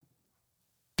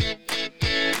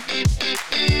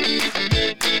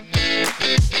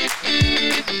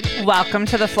Welcome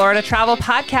to the Florida Travel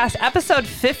Podcast, episode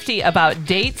 50, about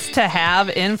dates to have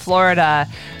in Florida.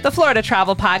 The Florida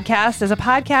Travel Podcast is a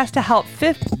podcast to help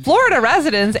Florida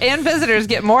residents and visitors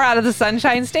get more out of the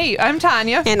Sunshine State. I'm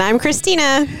Tanya. And I'm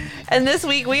Christina. And this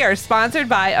week we are sponsored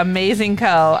by Amazing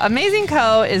Co. Amazing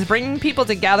Co. is bringing people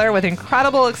together with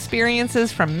incredible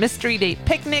experiences from mystery date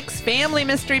picnics, family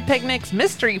mystery picnics,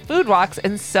 mystery food walks,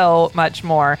 and so much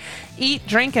more. Eat,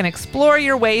 drink, and explore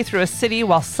your way through a city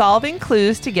while solving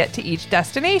clues to get to each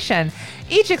destination.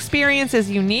 Each experience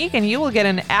is unique, and you will get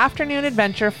an afternoon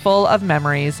adventure full of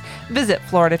memories. Visit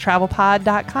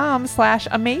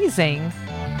floridatravelpod.com/amazing.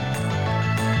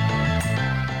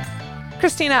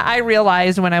 Christina, I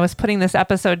realized when I was putting this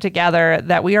episode together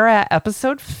that we are at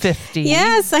episode 50.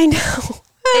 Yes, I know.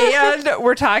 And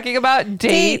we're talking about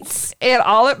dates. And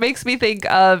all it makes me think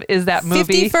of is that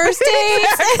movie. 50 First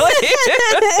Dates.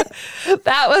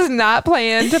 That was not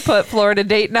planned to put Florida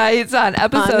date nights on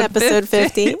episode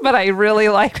 50. But I really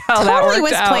liked how that worked out. Totally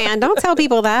was planned. Don't tell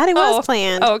people that. It was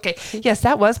planned. Oh, okay. Yes,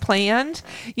 that was planned.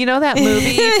 You know that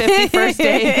movie, 50 First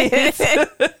Dates?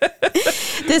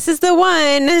 This is the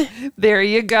one. There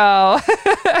you go.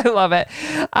 I love it.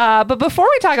 But before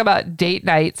we talk about date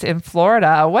nights in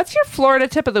Florida, what's your Florida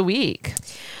tip of the week?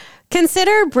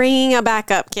 Consider bringing a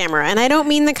backup camera. And I don't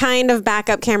mean the kind of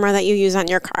backup camera that you use on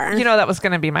your car. You know, that was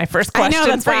going to be my first question. I know,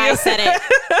 that's why I said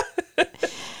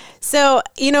it. So,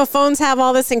 phones have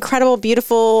all this incredible,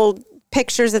 beautiful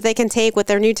pictures that they can take with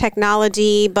their new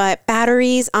technology, but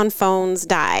batteries on phones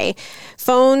die.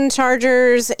 Phone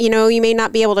chargers, you may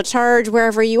not be able to charge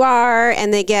wherever you are,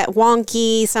 and they get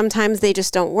wonky. Sometimes they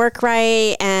just don't work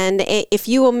right. And if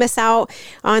you will miss out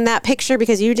on that picture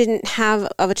because you didn't have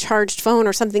a charged phone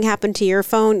or something happened to your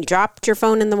phone, you dropped your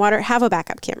phone in the water, have a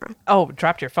backup camera. Oh,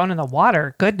 dropped your phone in the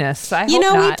water. Goodness. I hope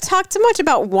not. We've talked so much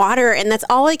about water, and that's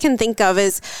all I can think of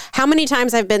is how many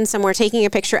times I've been somewhere taking a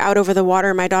picture out over the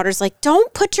water. My daughter's like,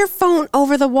 don't put your phone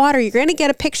over the water. You're going to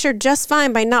get a picture just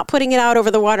fine by not putting it out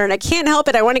over the water. And I can't help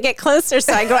it. I want to get closer.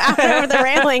 So I go out over the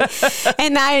railing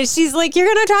and she's like, you're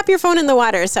going to drop your phone in the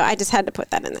water. So I just had to put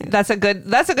that in there. That's a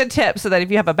good tip, so that if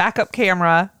you have a backup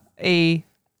camera, a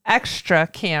extra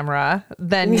camera,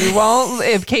 then you won't,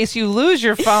 in case you lose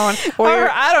your phone, or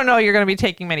I don't know, you're going to be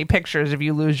taking many pictures if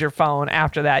you lose your phone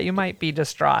after that. You might be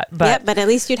distraught. But but at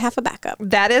least you'd have a backup.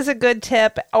 That is a good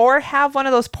tip. Or have one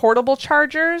of those portable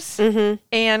chargers. Mm-hmm.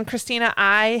 And Christina,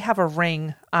 I have a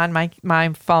ring on my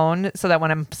phone so that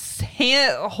when I'm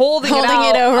holding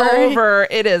it over,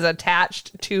 it is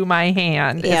attached to my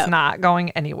hand. Yep. It's not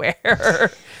going anywhere.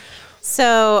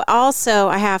 So also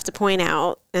I have to point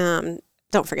out,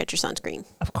 don't forget your sunscreen.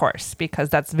 Of course, because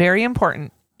that's very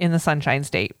important in the Sunshine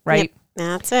State, right? Yep,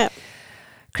 that's it.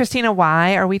 Christina,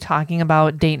 why are we talking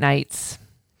about date nights?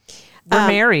 We're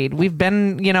married. We've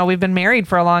been married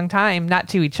for a long time, not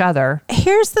to each other.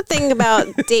 Here's the thing about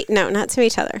no, not to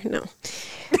each other. No.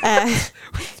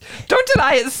 Don't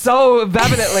deny it so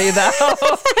vehemently, though.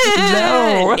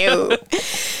 No.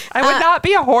 I would not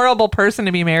be a horrible person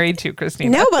to be married to,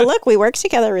 Christina. No, but look, we work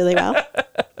together really well.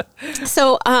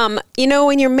 So,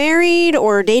 when you're married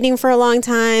or dating for a long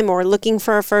time or looking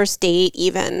for a first date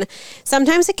even,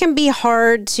 sometimes it can be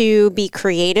hard to be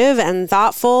creative and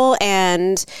thoughtful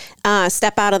and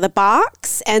step out of the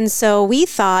box. And so we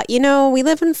thought, we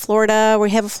live in Florida.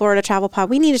 We have a Florida travel pod.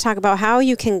 We need to talk about how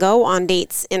you can go on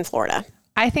dates in Florida.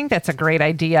 I think that's a great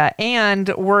idea. And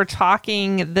we're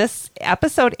talking, this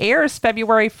episode airs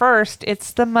February 1st.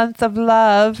 It's the month of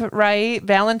love, right?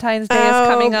 Valentine's Day is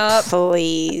coming up.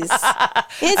 Please.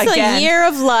 It's a year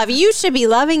of love. You should be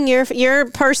loving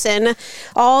your person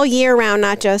all year round,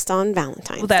 not just on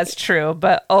Valentine's Day. That's true.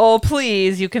 But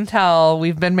please, you can tell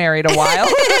we've been married a while.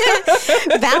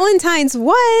 Valentine's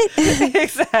what?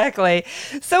 Exactly.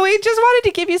 So we just wanted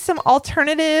to give you some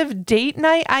alternative date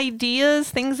night ideas,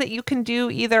 things that you can do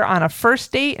either on a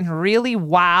first date and really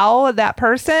wow that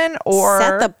person, or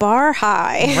set the bar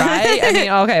high. Right? I mean,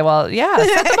 okay, well, yeah,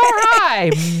 set the bar high.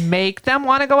 Make them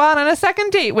want to go out on a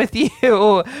second date with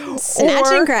you. Snatch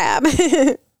and grab.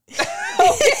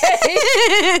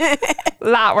 Okay.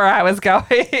 Not where I was going.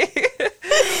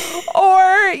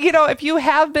 Or, if you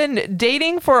have been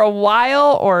dating for a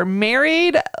while or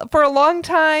married for a long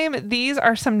time, these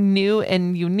are some new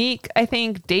and unique, I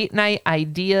think, date night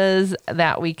ideas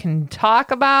that we can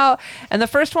talk about. And the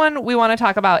first one we want to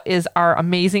talk about is our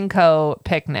Amazing Co.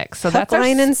 picnic. So Hook,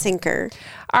 line, and sinker.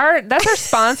 That's our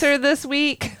sponsor this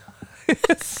week.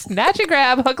 Snatch and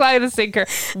grab, hook, line, and sinker.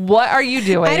 What are you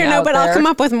doing? I don't know, but I'll come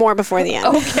up with more before the end.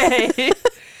 Okay.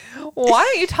 why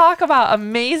don't you talk about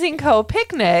Amazing Co.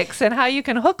 picnics and how you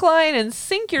can hook, line, and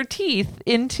sink your teeth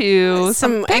into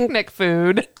some picnic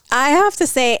food? I have to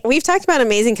say, we've talked about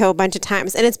Amazing Co. a bunch of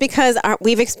times, and it's because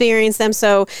we've experienced them,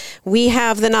 so we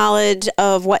have the knowledge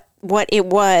of what it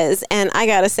was. And I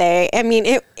gotta say, I mean,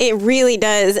 it really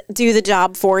does do the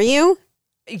job for you.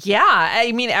 Yeah,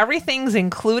 I mean, everything's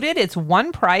included. It's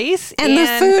one price. And the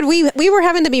food, we were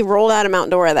having to be rolled out of Mount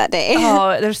Dora that day.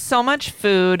 Oh, there's so much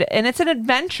food, and it's an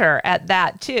adventure at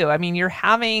that, too. I mean, you're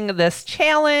having this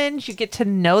challenge. You get to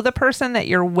know the person that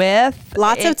you're with.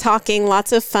 Lots of talking,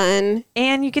 lots of fun.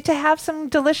 And you get to have some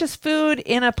delicious food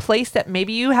in a place that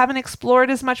maybe you haven't explored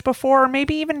as much before, or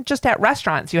maybe even just at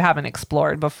restaurants you haven't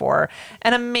explored before.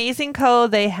 And Amazing Co.,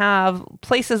 they have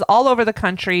places all over the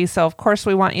country, so of course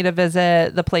we want you to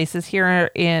visit the places here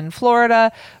in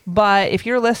Florida. But if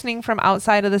you're listening from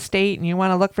outside of the state and you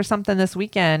want to look for something this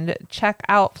weekend, check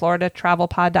out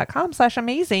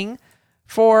floridatravelpod.com/amazing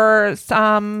for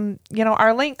some,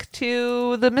 our link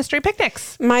to the mystery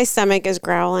picnics. My stomach is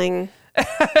growling.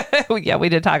 Yeah, we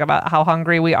did talk about how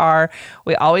hungry we are.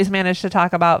 We always manage to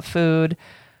talk about food.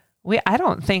 I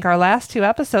don't think our last 2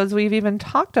 episodes we've even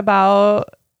talked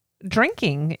about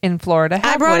drinking in Florida.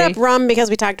 I brought up rum because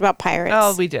we talked about pirates.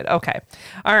 Oh, we did. Okay.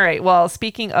 All right. Well,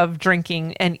 speaking of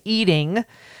drinking and eating,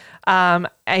 I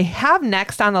have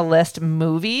next on the list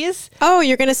movies. Oh,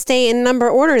 you're going to stay in number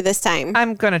order this time.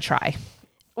 I'm going to try.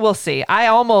 We'll see. I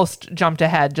almost jumped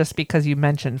ahead just because you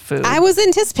mentioned food. I was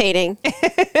anticipating.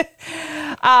 But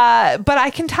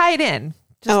I can tie it in.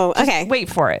 Just okay. Wait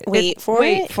for it. Wait for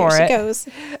it. Here she goes.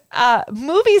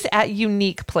 Movies at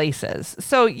unique places.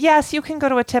 So yes, you can go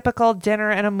to a typical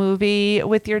dinner and a movie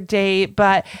with your date,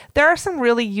 but there are some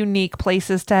really unique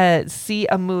places to see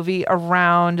a movie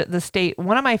around the state.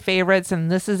 One of my favorites,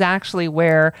 and this is actually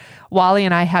where Wally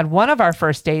and I had one of our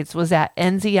first dates, was at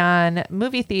Enzion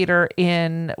Movie Theater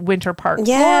in Winter Park,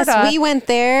 Florida. Yes, we went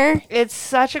there. It's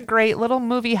such a great little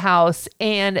movie house,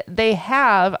 and they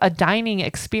have a dining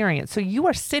experience. So you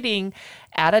are sitting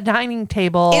at a dining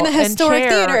table in a historic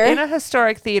theater. In a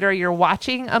historic theater, you're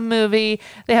watching a movie.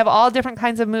 They have all different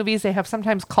kinds of movies. They have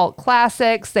sometimes cult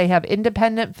classics. They have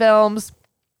independent films.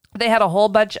 They had a whole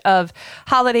bunch of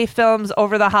holiday films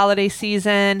over the holiday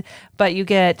season, but you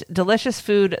get delicious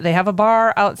food. They have a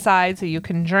bar outside so you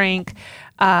can drink.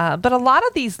 But a lot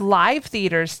of these live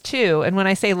theaters too, and when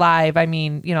I say live, I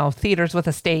mean, theaters with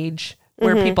a stage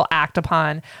where people act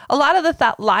upon. A lot of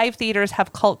the live theaters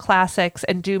have cult classics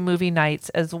and do movie nights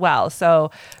as well. So,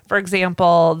 for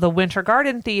example, the Winter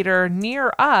Garden Theater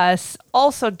near us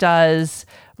also does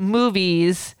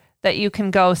movies that you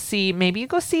can go see. Maybe you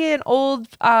go see an old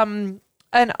old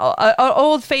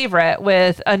favorite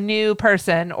with a new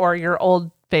person, or your old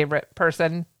favorite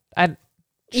person.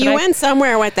 You went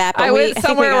somewhere with that. But I went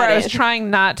somewhere where I was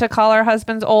trying not to call our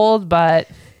husbands old, but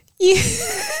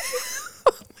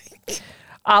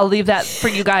I'll leave that for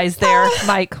you guys there,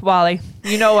 Mike, Wally.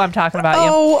 You know what I'm talking about.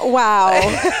 Oh, wow.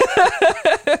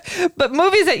 But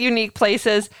movies at unique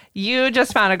places, you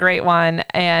just found a great one.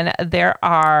 And there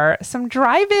are some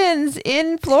drive-ins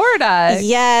in Florida.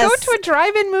 Yes. Go to a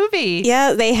drive-in movie.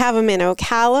 Yeah, they have them in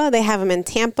Ocala. They have them in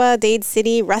Tampa, Dade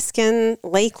City, Ruskin,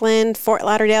 Lakeland, Fort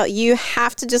Lauderdale. You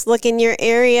have to just look in your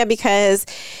area because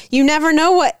you never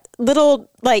know what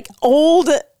little old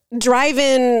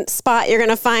drive-in spot you're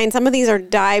gonna find. Some of these are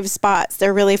dive spots.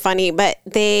 They're really funny, but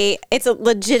it's a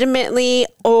legitimately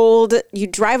old. You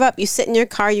drive up, you sit in your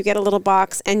car, you get a little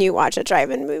box, and you watch a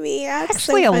drive-in movie. Yeah,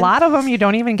 actually, a lot of them you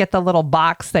don't even get the little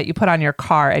box that you put on your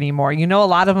car anymore. A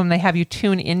lot of them they have you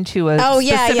tune into a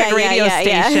specific radio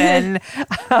station,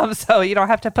 so you don't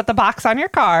have to put the box on your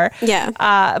car.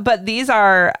 Yeah. But these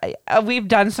are we've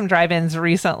done some drive-ins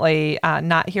recently,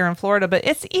 not here in Florida, but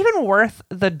it's even worth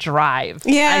the drive.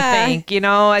 Yeah. I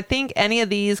think any of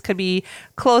these could be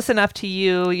close enough to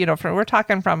you. We're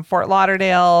talking from Fort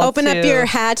Lauderdale. Open up your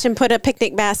hatch and put a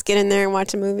picnic basket in there and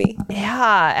watch a movie.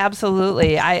 Yeah,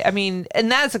 absolutely. I mean,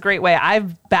 and that's a great way.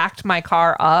 I've backed my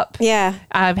car up. Yeah.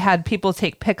 I've had people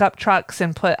take pickup trucks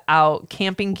and put out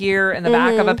camping gear in the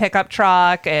back of a pickup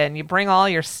truck, and you bring all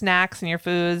your snacks and your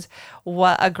foods.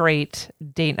 What a great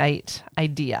date night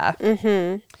idea.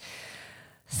 Mm-hmm.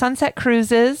 Sunset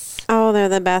cruises. Oh, they're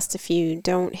the best if you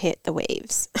don't hit the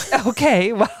waves.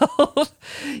 Okay, well,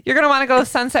 you're going to want to go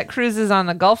sunset cruises on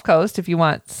the Gulf Coast if you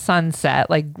want sunset,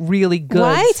 really good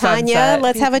Why, sunset. Tanya?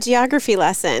 Let's have a geography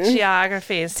lesson.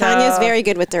 Geography. So, Tanya's very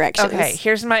good with directions. Okay,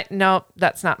 here's nope,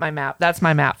 that's not my map. That's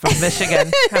my map from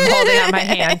Michigan. I'm holding it on my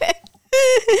hand.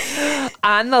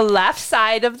 On the left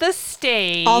side of the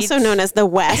state. Also known as the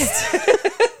West.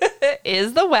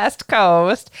 is the West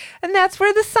Coast, and that's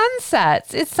where the sun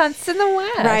sets. It sets in the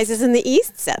west. Rises in the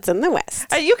east, sets in the west.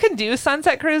 You can do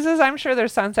sunset cruises. I'm sure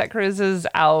there's sunset cruises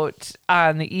out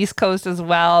on the East Coast as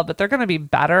well, but they're going to be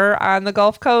better on the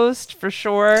Gulf Coast for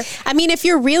sure. I mean, if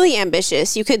you're really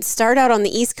ambitious, you could start out on the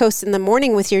East Coast in the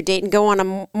morning with your date and go on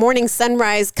a morning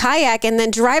sunrise kayak and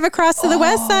then drive across to the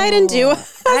west side and do a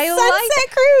sunset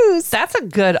cruise. That's a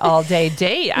good all-day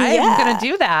date. I'm going to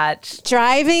do that.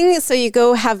 Driving, so you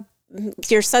go have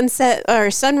your sunset or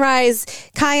sunrise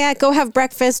kayak, go have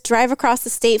breakfast, drive across the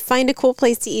state, find a cool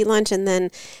place to eat lunch, and then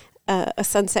a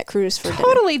sunset cruise for dinner.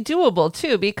 Totally doable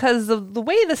too, because the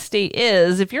way the state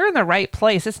is, if you're in the right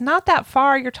place, it's not that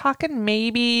far. You're talking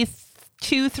maybe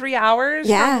 2-3 hours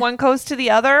from one coast to the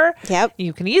other. Yep.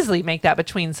 You can easily make that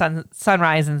between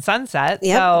sunrise and sunset.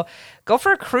 Yep. So go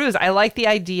for a cruise. I like the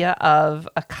idea of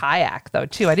a kayak though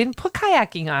too. I didn't put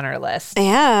kayaking on our list.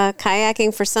 Yeah,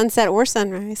 kayaking for sunset or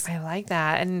sunrise. I like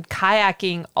that. And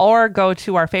kayaking, or go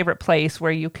to our favorite place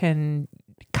where you can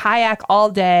kayak all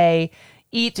day,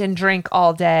 eat and drink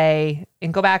all day,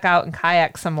 and go back out and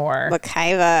kayak some more.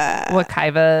 Wekiva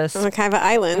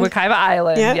Island. Wekiva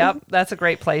Island. Yep. That's a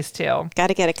great place too. Got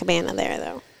to get a cabana there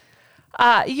though.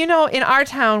 In our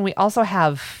town, we also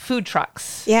have food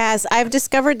trucks. Yes, I've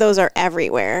discovered those are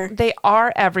everywhere. They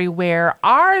are everywhere.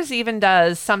 Ours even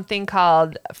does something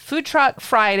called Food Truck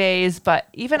Fridays, but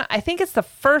even I think it's the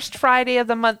first Friday of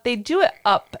the month. They do it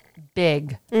up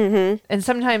big. Mm-hmm. And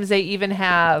sometimes they even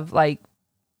have like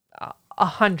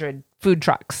 100 food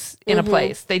trucks in a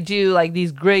place. They do like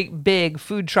these great big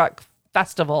food truck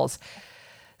festivals.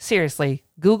 Seriously,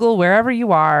 Google wherever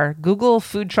you are, Google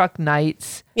food truck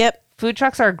nights. Yep. Food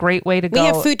trucks are a great way to go. We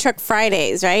have food truck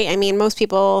Fridays, right? I mean, most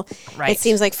people, Right. It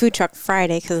seems like food truck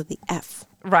Friday because of the F.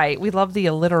 Right. We love the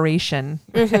alliteration.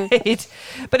 Right?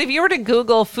 But if you were to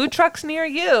Google food trucks near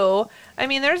you, I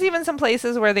mean, there's even some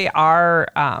places where they are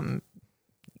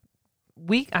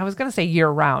I was going to say year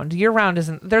round. Year round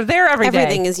isn't, they're there every day.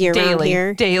 Everything is year round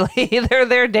here. Daily. They're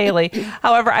there daily.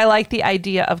 However, I like the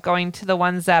idea of going to the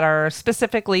ones that are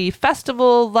specifically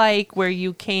festival-like, where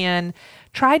you can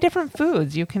try different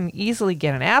foods. You can easily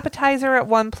get an appetizer at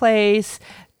one place,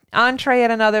 entree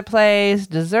at another place,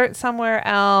 dessert somewhere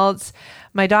else.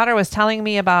 My daughter was telling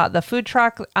me about the food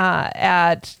truck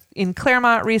in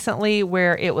Claremont recently,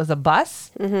 where it was a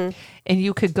bus, and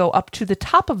you could go up to the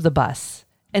top of the bus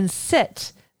and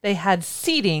sit. They had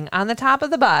seating on the top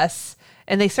of the bus,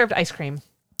 and they served ice cream.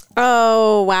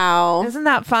 Oh, wow. Isn't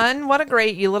that fun? What a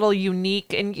great little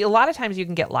unique, and a lot of times you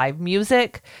can get live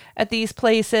music at these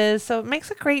places, so it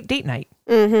makes a great date night.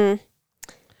 Mm-hmm.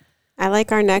 I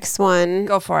like our next one.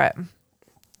 Go for it.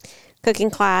 Cooking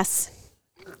class.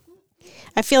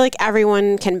 I feel like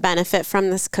everyone can benefit from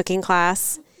this cooking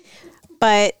class,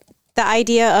 but the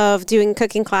idea of doing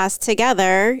cooking class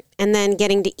together and then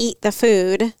getting to eat the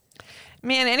food.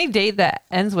 Man, any date that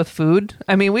ends with food.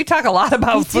 I mean, we talk a lot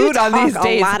about food on these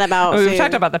dates. A lot about We've food.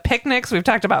 talked about the picnics. We've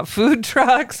talked about food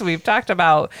trucks. We've talked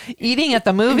about eating at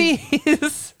the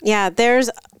movies. Yeah, there's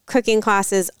cooking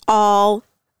classes all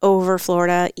over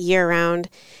Florida year round.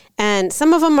 And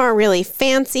some of them are really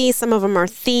fancy. Some of them are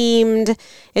themed.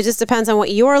 It just depends on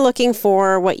what you're looking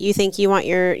for, what you think you want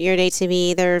your day to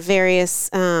be. There are various,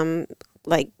 call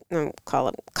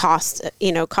it cost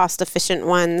efficient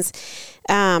ones.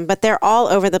 But they're all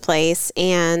over the place.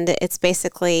 And it's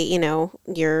basically,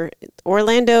 your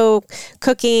Orlando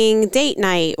cooking date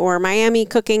night or Miami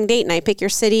cooking date night. Pick your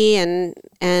city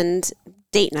and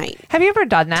date night. Have you ever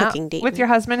done that with your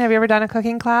husband? Have you ever done a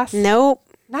cooking class? Nope.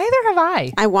 Neither have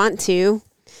I. I want to.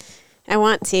 I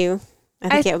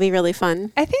think it would be really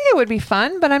fun. I think it would be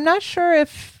fun, but I'm not sure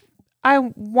if I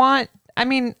want. I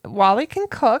mean, Wally can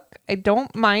cook. I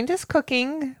don't mind his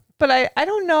cooking, but I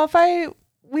don't know if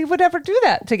we would ever do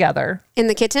that together. In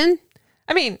the kitchen?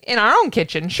 I mean, in our own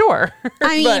kitchen, sure.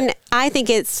 I mean, I think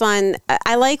it's fun.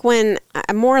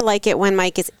 I more like it when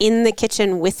Mike is in the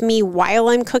kitchen with me while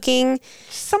I'm cooking.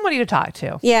 Somebody to talk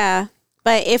to. Yeah.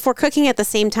 But if we're cooking at the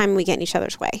same time, we get in each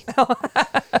other's way.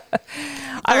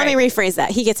 Let me rephrase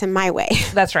that. He gets in my way.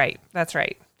 That's right.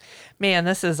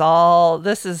 Man,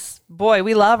 boy,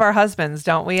 we love our husbands,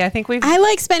 don't we? I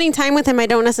like spending time with him. I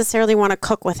don't necessarily want to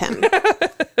cook with him.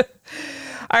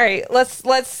 All right,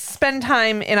 let's spend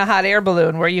time in a hot air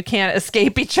balloon where you can't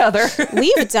escape each other.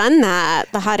 We've done that,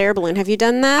 the hot air balloon. Have you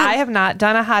done that? I have not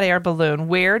done a hot air balloon.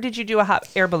 Where did you do a hot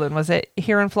air balloon? Was it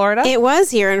here in Florida? It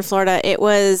was here in Florida. It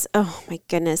was, oh my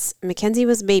goodness, Mackenzie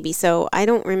was a baby, so I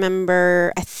don't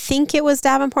remember. I think it was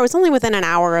Davenport. It was only within an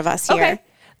hour of us here. Okay.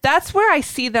 That's where I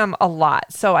see them a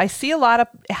lot. So I see a lot of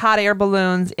hot air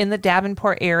balloons in the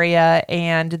Davenport area,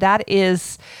 and that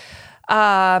is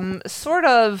sort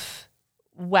of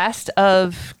west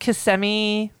of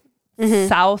Kissimmee,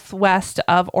 southwest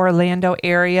of Orlando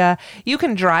area. You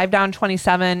can drive down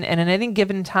 27, and at any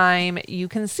given time, you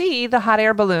can see the hot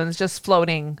air balloons just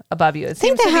floating above you. I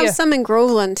think they have some in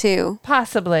Groveland too.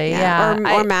 Possibly, yeah.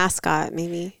 Or Mascot,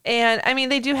 maybe. And I mean,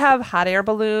 they do have hot air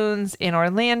balloons in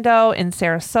Orlando, in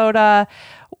Sarasota.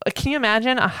 Can you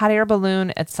imagine a hot air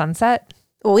balloon at sunset?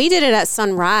 Well, we did it at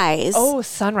sunrise. Oh,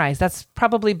 sunrise. That's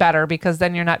probably better because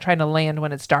then you're not trying to land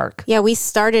when it's dark. Yeah, we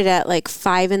started at like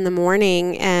 5 a.m.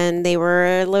 and they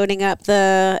were loading up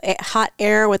the hot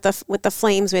air with the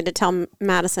flames. We had to tell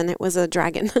Madison it was a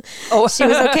dragon. Oh, she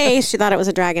was okay. She thought it was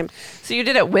a dragon. So you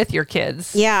did it with your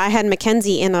kids? Yeah, I had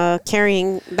Mackenzie in a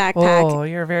carrying backpack. Oh,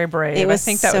 you're very brave. I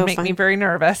think that would make me very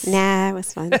nervous. Nah, it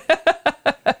was fun.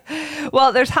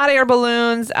 Well, there's hot air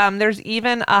balloons. There's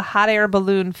even a hot air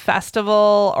balloon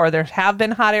festival, or there have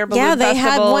been hot air balloon festivals. Yeah, they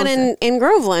had one in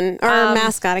Groveland or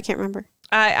Mascot. I can't remember.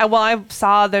 I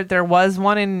saw that there was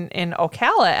one in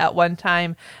Ocala at one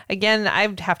time. Again,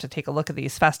 I'd have to take a look at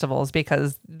these festivals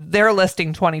because they're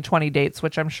listing 2020 dates,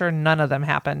 which I'm sure none of them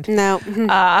happened. No.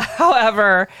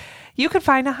 However, you could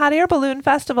find a hot air balloon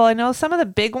festival. I know some of the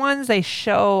big ones they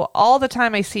show all the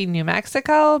time. I see New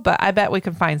Mexico, but I bet we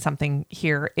can find something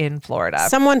here in Florida.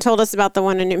 Someone told us about the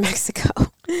one in New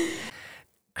Mexico.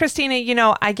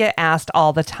 Christina, I get asked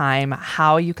all the time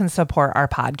how you can support our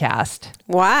podcast.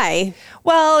 Why?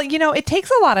 Well, it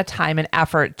takes a lot of time and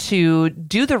effort to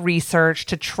do the research,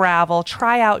 to travel,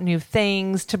 try out new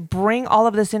things, to bring all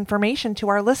of this information to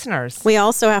our listeners. We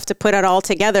also have to put it all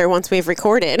together once we've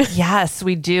recorded. Yes,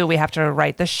 we do. We have to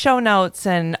write the show notes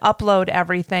and upload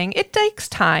everything. It takes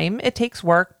time. It takes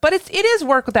work, but it is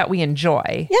work that we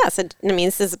enjoy. Yes.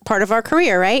 This is part of our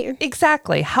career, right?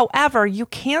 Exactly. However, you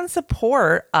can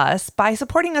support us by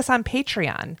supporting us on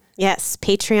Patreon. Yes,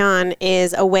 Patreon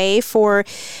is a way for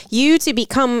you to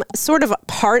become sort of a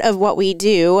part of what we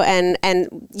do, and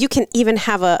you can even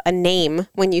have a name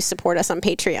when you support us on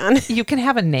Patreon. You can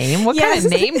have a name? What kind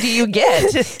of name do you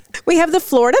get? We have the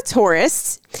Florida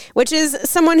Tourist, which is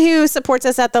someone who supports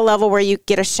us at the level where you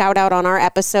get a shout out on our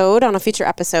episode, on a future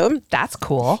episode. That's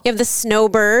cool. You have the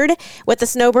Snowbird. With the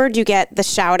Snowbird, you get the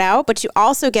shout out, but you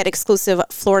also get exclusive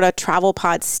Florida Travel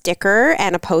Pod sticker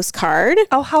and a postcard.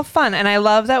 Oh, how fun. And I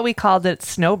love that we called it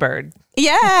Snowbird.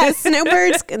 Yeah,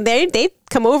 snowbirds, they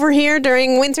come over here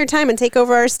during wintertime and take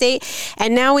over our state.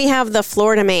 And now we have the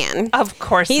Florida Man. Of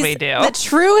course we do. The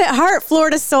true at heart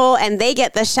Florida soul, and they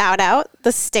get the shout out,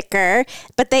 the sticker,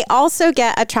 but they also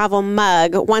get a travel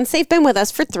mug once they've been with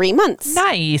us for 3 months.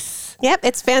 Nice. Yep,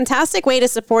 it's a fantastic way to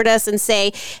support us and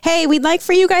say, hey, we'd like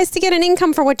for you guys to get an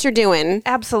income for what you're doing.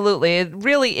 Absolutely. It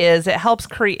really is. It helps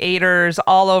creators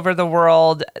all over the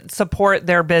world support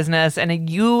their business, and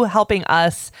you helping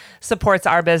us supports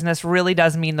our business really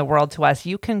does mean the world to us.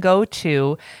 You can go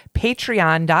to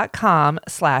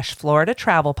patreon.com/Florida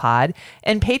Travel Pod,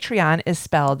 and Patreon is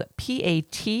spelled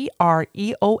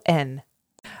Patreon.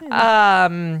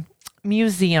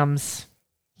 Museums.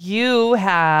 You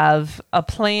have a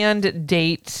planned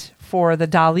date for the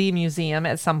Dali Museum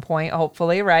at some point,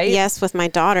 hopefully, right? Yes, with my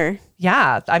daughter.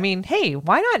 Yeah. I mean, hey,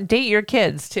 why not date your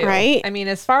kids too? Right. I mean,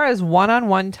 as far as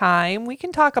one-on-one time, we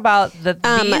can talk about that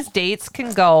these dates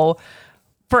can go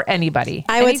for anybody.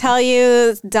 I would tell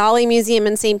you Dali Museum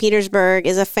in St. Petersburg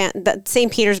is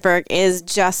St. Petersburg is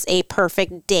just a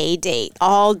perfect day date.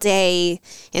 All day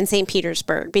in St.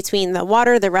 Petersburg between the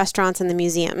water, the restaurants, and the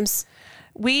museums.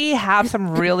 We have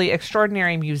some really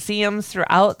extraordinary museums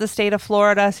throughout the state of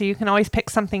Florida, so you can always pick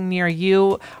something near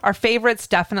you. Our favorites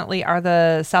definitely are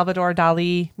the Salvador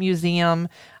Dali Museum.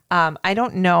 I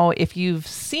don't know if you've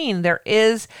seen, there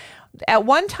is, at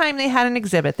one time they had an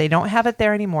exhibit. They don't have it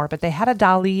there anymore, but they had a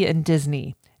Dali and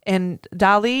Disney. And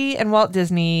Dali and Walt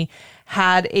Disney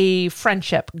had a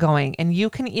friendship going. And you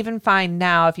can even find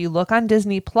now, if you look on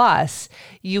Disney Plus,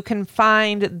 you can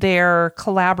find their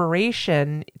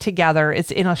collaboration together.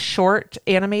 It's in a short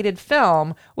animated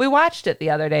film. We watched it the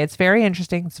other day. It's very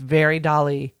interesting. It's very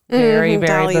Dali. Very,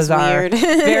 very Dali's bizarre. weird.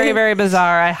 Very, very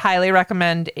bizarre. I highly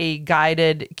recommend a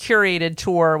guided, curated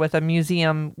tour with a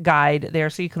museum guide there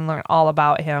so you can learn all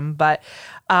about him. But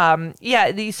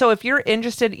so if you're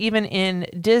interested even in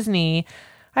Disney,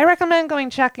 I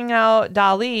recommend checking out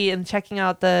Dali and checking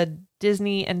out the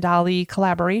Disney and Dali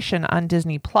collaboration on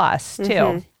Disney Plus too.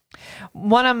 Mm-hmm.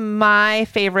 One of my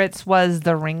favorites was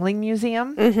the Ringling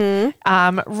Museum.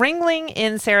 Mm-hmm. Ringling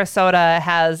in Sarasota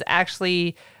has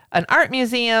actually an art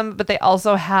museum, but they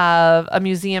also have a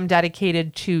museum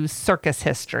dedicated to circus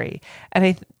history.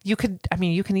 And you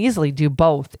can easily do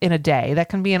both in a day. That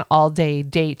can be an all-day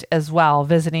date as well,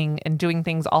 visiting and doing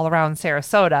things all around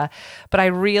Sarasota. But I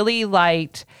really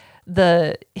liked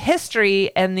the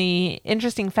history and the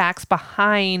interesting facts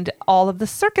behind all of the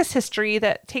circus history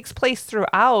that takes place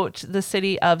throughout the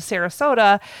city of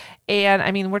Sarasota. And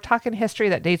I mean, we're talking history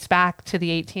that dates back to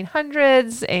the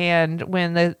 1800s and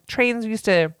when the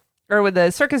when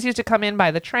the circus used to come in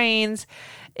by the trains.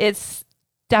 It's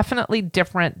definitely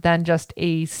different than just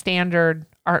a standard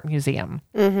art museum.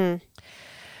 Mm-hmm.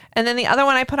 And then the other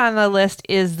one I put on the list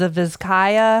is the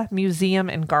Vizcaya Museum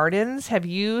and Gardens. Have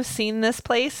you seen this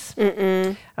place?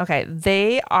 Mm-mm. Okay.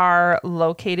 They are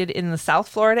located in the South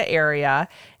Florida area,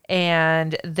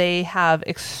 and they have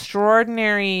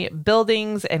extraordinary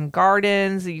buildings and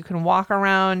gardens. You can walk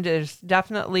around. There's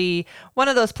definitely one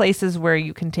of those places where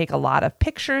you can take a lot of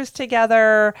pictures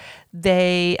together.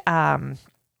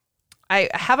 I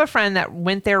have a friend that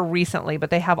went there recently,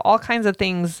 but they have all kinds of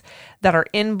things that are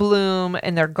in bloom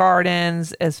in their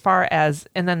gardens and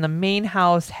then the main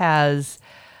house has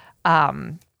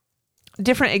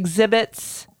different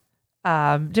exhibits,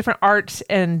 different art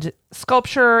and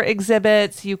sculpture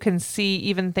exhibits. You can see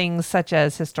even things such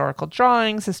as historical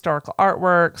drawings, historical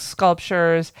artwork,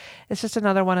 sculptures. It's just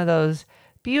another one of those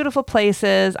beautiful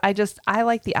places. I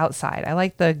like the outside. I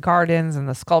like the gardens and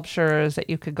the sculptures that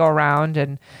you could go around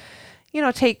and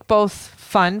take both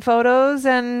fun photos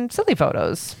and silly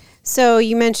photos. So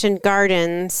you mentioned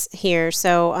gardens here.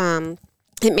 So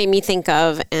it made me think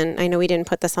of, and I know we didn't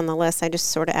put this on the list. I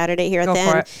just sort of added it here at the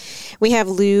end. We have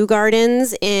Lou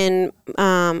Gardens in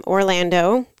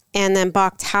Orlando, and then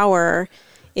Bok Tower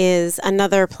is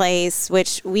another place,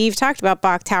 which we've talked about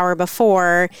Bok Tower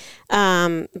before,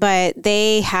 but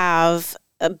they have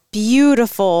a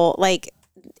beautiful,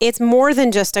 it's more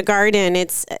than just a garden.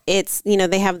 It's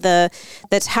they have the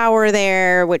tower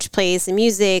there, which plays the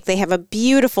music. They have a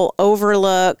beautiful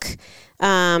overlook,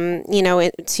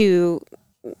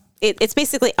 it's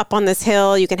basically up on this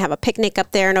hill. You can have a picnic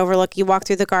up there and overlook. You walk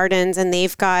through the gardens, and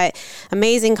they've got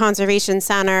amazing conservation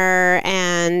center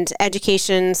and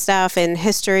education stuff and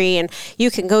history. And you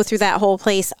can go through that whole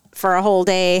place for a whole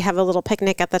day, have a little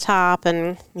picnic at the top,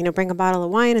 and, bring a bottle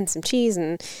of wine and some cheese,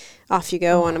 and off you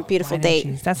go on a beautiful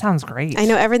date. That sounds great. I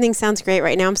know everything sounds great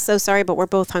right now. I'm so sorry, but we're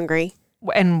both hungry.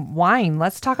 And wine.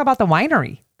 Let's talk about the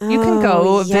winery. You can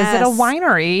go visit a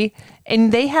winery,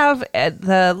 and they have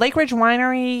the Lake Ridge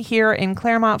Winery here in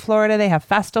Claremont, Florida. They have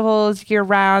festivals year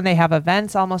round. They have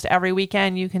events almost every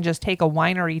weekend. You can just take a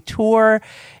winery tour.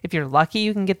 If you're lucky,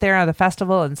 you can get there at the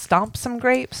festival and stomp some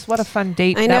grapes. What a fun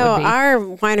date I that know would be. Our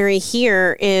winery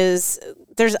here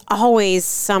there's always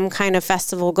some kind of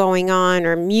festival going on,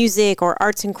 or music, or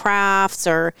arts and crafts,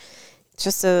 or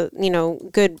just a,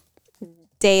 good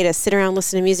day to sit around,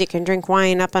 listen to music, and drink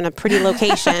wine up on a pretty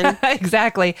location.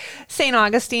 Exactly. St.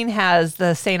 Augustine has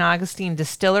the St. Augustine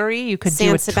Distillery. You could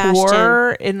do a Sebastian.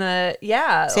 tour in the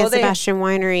San Sebastian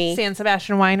Winery. San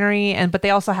Sebastian Winery, but they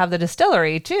also have the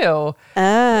distillery too. Oh,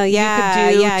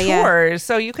 yeah. You could do tours.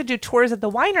 So you could do tours at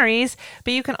the wineries,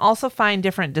 but you can also find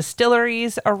different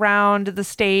distilleries around the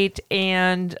state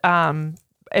and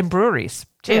breweries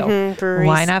too. Mm-hmm, breweries.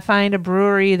 Why not find a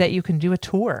brewery that you can do a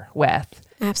tour with?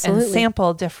 Absolutely. And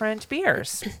sample different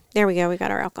beers. There we go. We got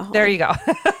our alcohol. There you go.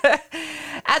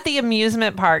 At the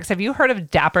amusement parks, have you heard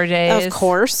of Dapper Days? Of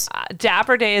course.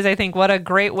 Dapper Days, I think, what a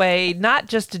great way, not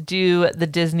just to do the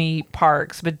Disney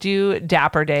parks, but do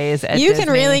Dapper Days at You Disney.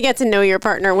 can really get to know your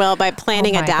partner well by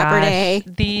planning a Dapper Day.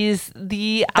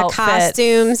 The outfits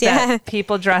costumes, that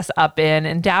people dress up in,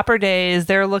 and Dapper Days,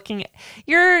 they're looking,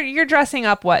 you're dressing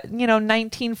up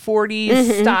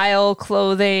 1940s style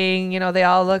clothing. They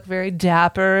all look very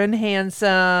dapper and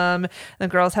handsome. The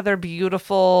girls have their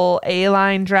beautiful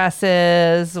A-line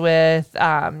dresses with,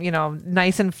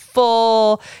 nice and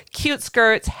full, cute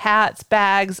skirts, hats,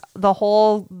 bags, the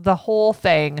whole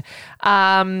thing.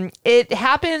 It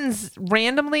happens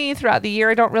randomly throughout the year.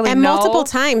 I don't really know. And multiple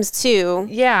times too.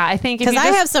 Yeah, I think because I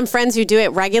have some friends who do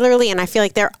it regularly, and I feel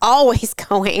like they're always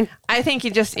going. I think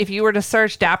if you were to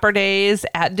search Dapper Days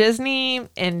at Disney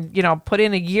and put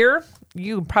in a year,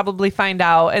 you probably find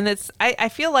out. And I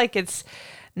feel like it's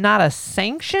not a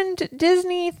sanctioned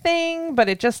Disney thing, but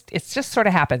it just sort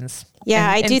of happens.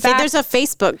 Yeah, I do think there's a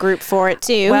Facebook group for it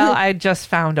too. Well, I just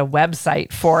found a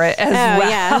website for it as well.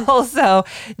 Yeah. So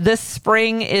this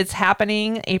spring it's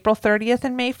happening April 30th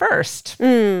and May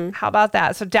 1st. How about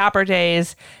that? So Dapper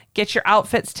Days, get your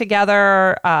outfits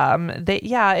together.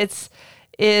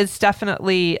 It's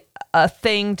definitely a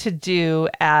thing to do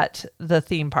at the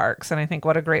theme parks. And I think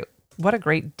what a great what a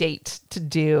great date to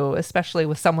do, especially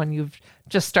with someone you've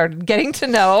just started getting to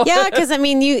know. Yeah, because I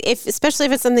mean, especially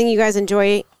if it's something you guys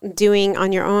enjoy doing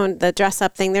on your own, the dress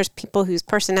up thing. There's people whose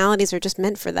personalities are just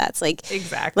meant for that. It's like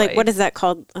exactly, like what is that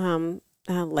called?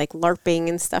 Like LARPing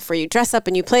and stuff, where you dress up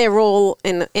and you play a role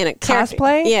in a character.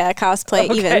 Cosplay. Yeah, cosplay.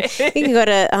 Okay. Even you can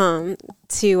go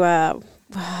to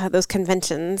those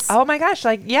conventions. Oh my gosh.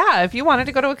 Like, yeah, if you wanted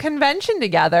to go to a convention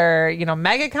together,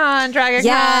 MegaCon, DragonCon,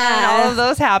 Yeah. all of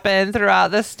those happen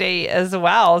throughout the state as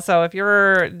well. So if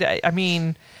you're,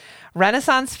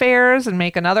 Renaissance fairs and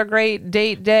make another great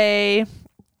date day.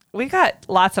 We got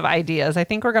lots of ideas. I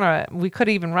think we could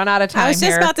even run out of time. I was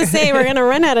just here. about to say we're going to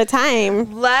run out of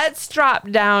time. Let's drop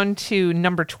down to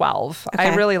number 12. Okay.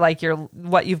 I really like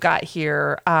what you've got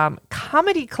here.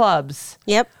 Comedy clubs.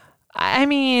 Yep. I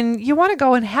mean, you want to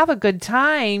go and have a good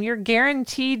time. You're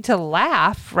guaranteed to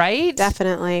laugh, right?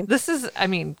 Definitely.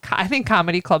 I think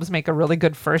comedy clubs make a really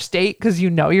good first date because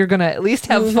you're going to at least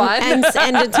have fun.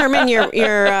 And determine your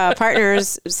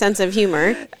partner's sense of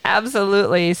humor.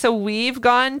 Absolutely. So we've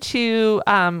gone to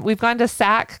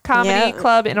SAC Comedy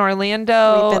Club in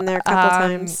Orlando. We've been there a couple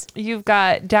times. You've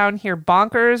got down here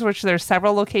Bonkers, which there's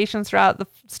several locations throughout the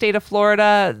state of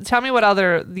Florida. Tell me what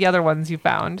the other ones you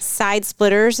found. Side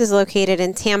Splitters is located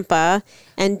in Tampa,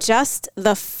 and Just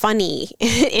the Funny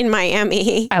in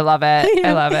Miami. I love it.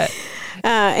 I love it.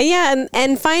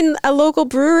 And find a local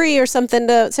brewery or something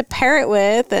to pair it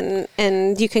with,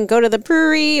 and you can go to the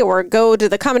brewery or go to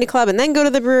the comedy club and then go to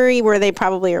the brewery where they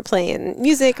probably are playing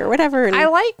music or whatever. And I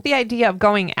like the idea of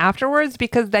going afterwards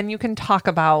because then you can talk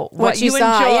about what you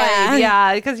saw, enjoyed.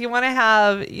 Yeah, because you want to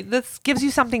this gives you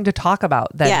something to talk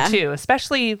about then too.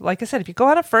 Especially, like I said, if you go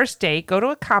on a first date, go to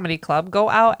a comedy club, go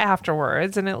out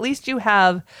afterwards, and at least you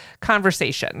have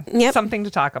conversation, something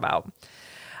to talk about.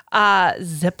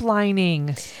 Zip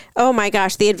lining. Oh my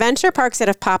gosh, the adventure parks that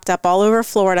have popped up all over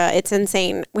Florida, it's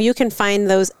insane. You can find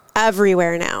those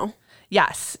everywhere now.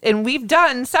 Yes, and we've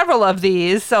done several of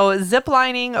these. So zip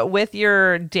lining with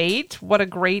your date, what a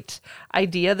great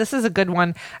idea. This is a good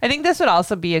one. I think this would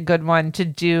also be a good one to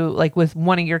do like with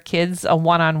one of your kids, a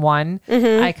one-on-one.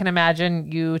 Mm-hmm. I can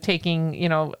imagine you taking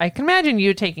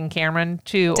Cameron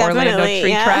to Orlando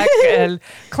Tree Trek and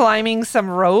climbing some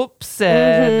ropes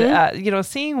and,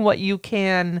 seeing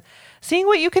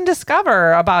what you can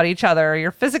discover about each other,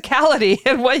 your physicality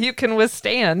and what you can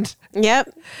withstand.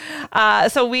 Yep.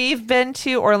 So we've been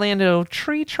to Orlando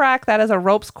Tree Trek. That is a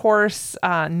ropes course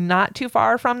not too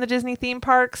far from the Disney theme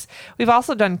parks. We've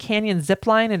also done Canyon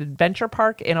Zipline and Adventure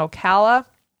Park in Ocala.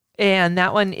 And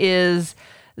that one is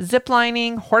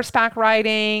ziplining, horseback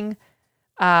riding,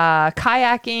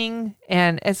 kayaking.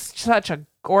 And it's such a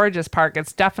gorgeous park.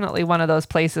 It's definitely one of those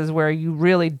places where you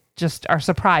really just are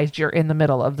surprised you're in the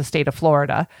middle of the state of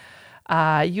Florida.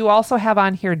 You also have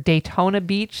on here Daytona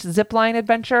Beach Zipline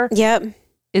Adventure. Yep.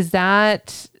 Is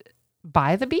that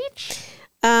by the beach?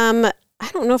 I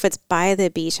don't know if it's by the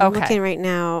beach. I'm looking right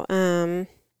now.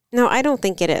 No, I don't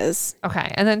think it is.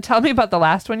 Okay. And then tell me about the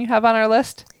last one you have on our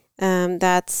list.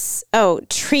 That's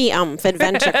Triumph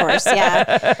Adventure Course.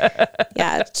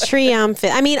 Yeah. Triumph.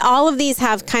 I mean, all of these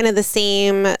have kind of the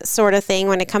same sort of thing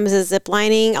when it comes to zip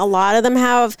lining. A lot of them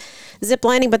have zip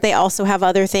lining, but they also have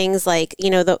other things like,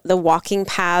 the walking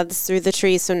paths through the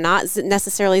trees. So not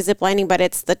necessarily zip lining, but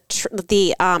it's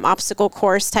the obstacle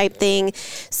course type thing.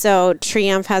 So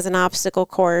Triumph has an obstacle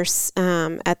course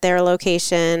at their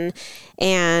location.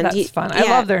 And that's fun. I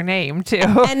love their name too.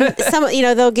 And some,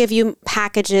 they'll give you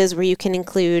packages where you can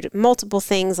include multiple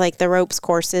things like the ropes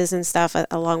courses and stuff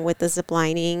along with the zip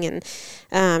lining. And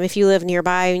if you live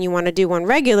nearby and you want to do one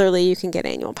regularly, you can get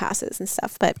annual passes and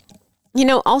stuff. But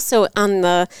also on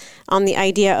the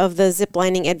idea of the zip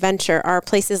lining adventure are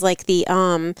places like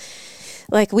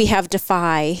like we have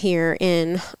Defy here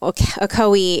in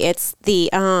Ocoee. It's the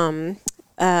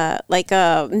I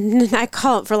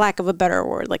call it, for lack of a better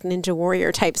word, like Ninja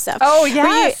Warrior type stuff. Oh,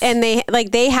 yes. And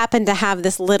they happen to have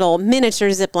this little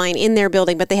miniature zip line in their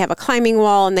building, but they have a climbing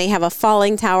wall and they have a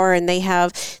falling tower and they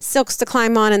have silks to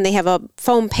climb on and they have a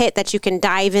foam pit that you can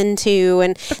dive into.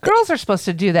 And the girls are supposed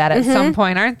to do that at some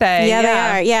point, aren't they? Yeah, they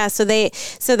are. Yeah. So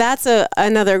that's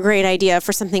another great idea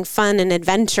for something fun and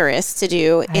adventurous to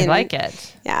do. I like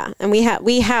it. Yeah. And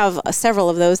we have several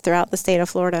of those throughout the state of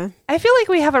Florida. I feel like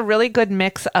we have a really good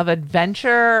mix of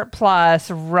adventure plus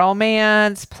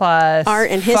romance plus art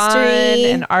and fun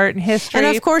history. And art and history.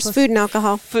 And of course, food and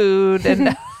alcohol. Food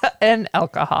and and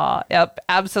alcohol. Yep,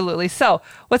 absolutely. So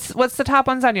what's the top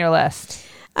ones on your list?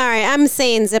 All right, I'm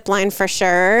saying zip line for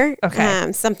sure.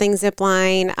 Okay. Something zip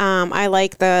line. I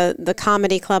like the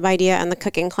comedy club idea and the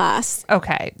cooking class.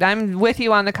 Okay. I'm with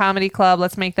you on the comedy club.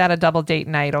 Let's make that a double date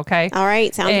night, okay? All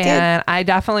right, sounds good. And I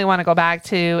definitely want to go back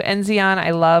to Enzion.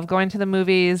 I love going to the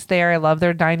movies there. I love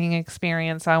their dining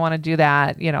experience. So I want to do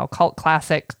that, cult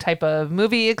classic type of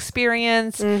movie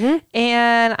experience. Mm-hmm.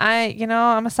 And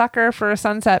I'm a sucker for a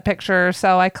sunset picture.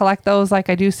 So I collect those like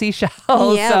I do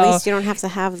seashells. Yeah, at least you don't have to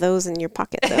have those in your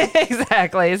pocket, though.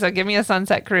 Exactly. So give me a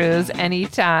sunset cruise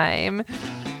anytime.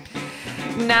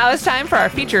 Now it's time for our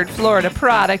featured Florida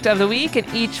product of the week. And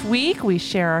each week we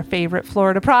share our favorite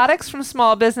Florida products from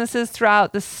small businesses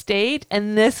throughout the state.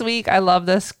 And this week, I love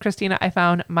this, Christina, I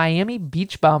found Miami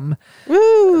Beach Bum.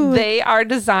 Woo! They are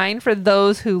designed for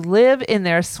those who live in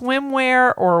their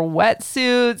swimwear or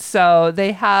wetsuits. So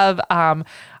they have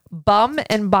bum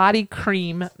and body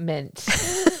cream mint.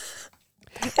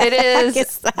 It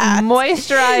is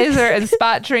moisturizer and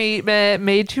spot treatment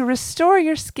made to restore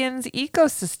your skin's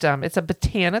ecosystem. It's a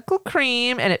botanical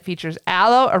cream and it features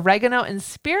aloe, oregano, and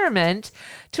spearmint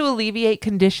to alleviate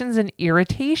conditions and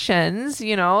irritations.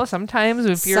 Sometimes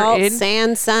if you're Salt,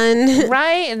 sand, sun.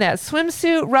 Right, and that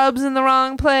swimsuit rubs in the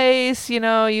wrong place,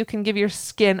 you can give your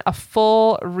skin a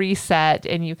full reset,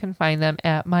 and you can find them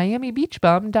at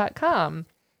miamibeachbum.com.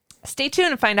 Stay tuned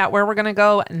and find out where we're going to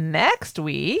go next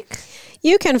week.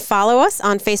 You can follow us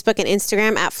on Facebook and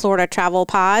Instagram at Florida Travel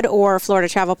Pod or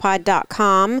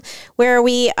floridatravelpod.com, where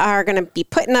we are going to be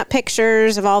putting up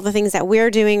pictures of all the things that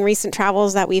we're doing, recent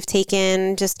travels that we've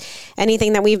taken, just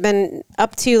anything that we've been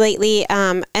up to lately.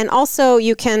 And also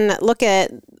you can look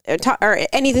at or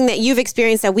anything that you've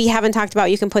experienced that we haven't talked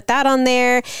about. You can put that on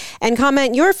there and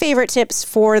comment your favorite tips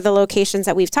for the locations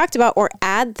that we've talked about, or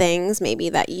add things maybe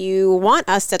that you want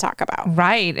us to talk about.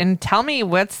 Right. And tell me,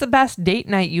 what's the best date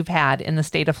night you've had in the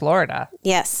state of Florida?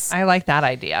 Yes. I like that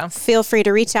idea. Feel free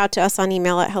to reach out to us on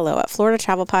email at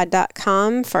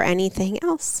hello@floridatravelpod.com for anything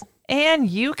else. And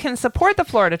you can support the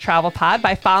Florida Travel Pod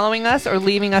by following us or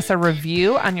leaving us a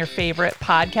review on your favorite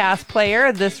podcast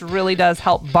player. This really does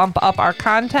help bump up our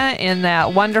content in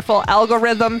that wonderful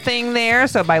algorithm thing there.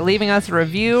 So by leaving us a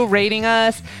review, rating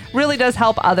us, really does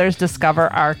help others discover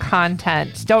our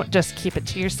content. Don't just keep it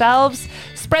to yourselves.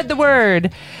 Spread the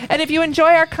word. And if you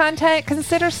enjoy our content,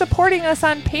 consider supporting us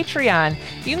on Patreon.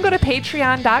 You can go to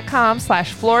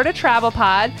patreon.com/Florida Travel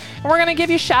Pod, and we're going to give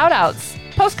you shout outs,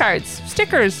 postcards,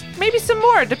 stickers, maybe some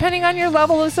more, depending on your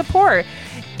level of support.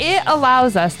 It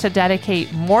allows us to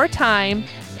dedicate more time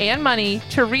and money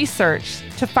to research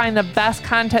to find the best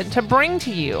content to bring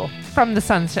to you from the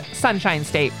Sunshine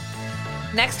State.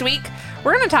 Next week,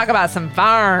 we're going to talk about some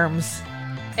farms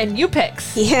and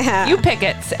U-Picks. Yeah.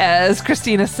 U-Pickets, as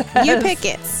Christina says.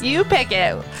 U-Pickets. You pick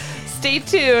it. Stay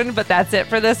tuned, but that's it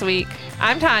for this week.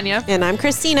 I'm Tanya. And I'm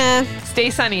Christina. Stay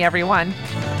sunny, everyone.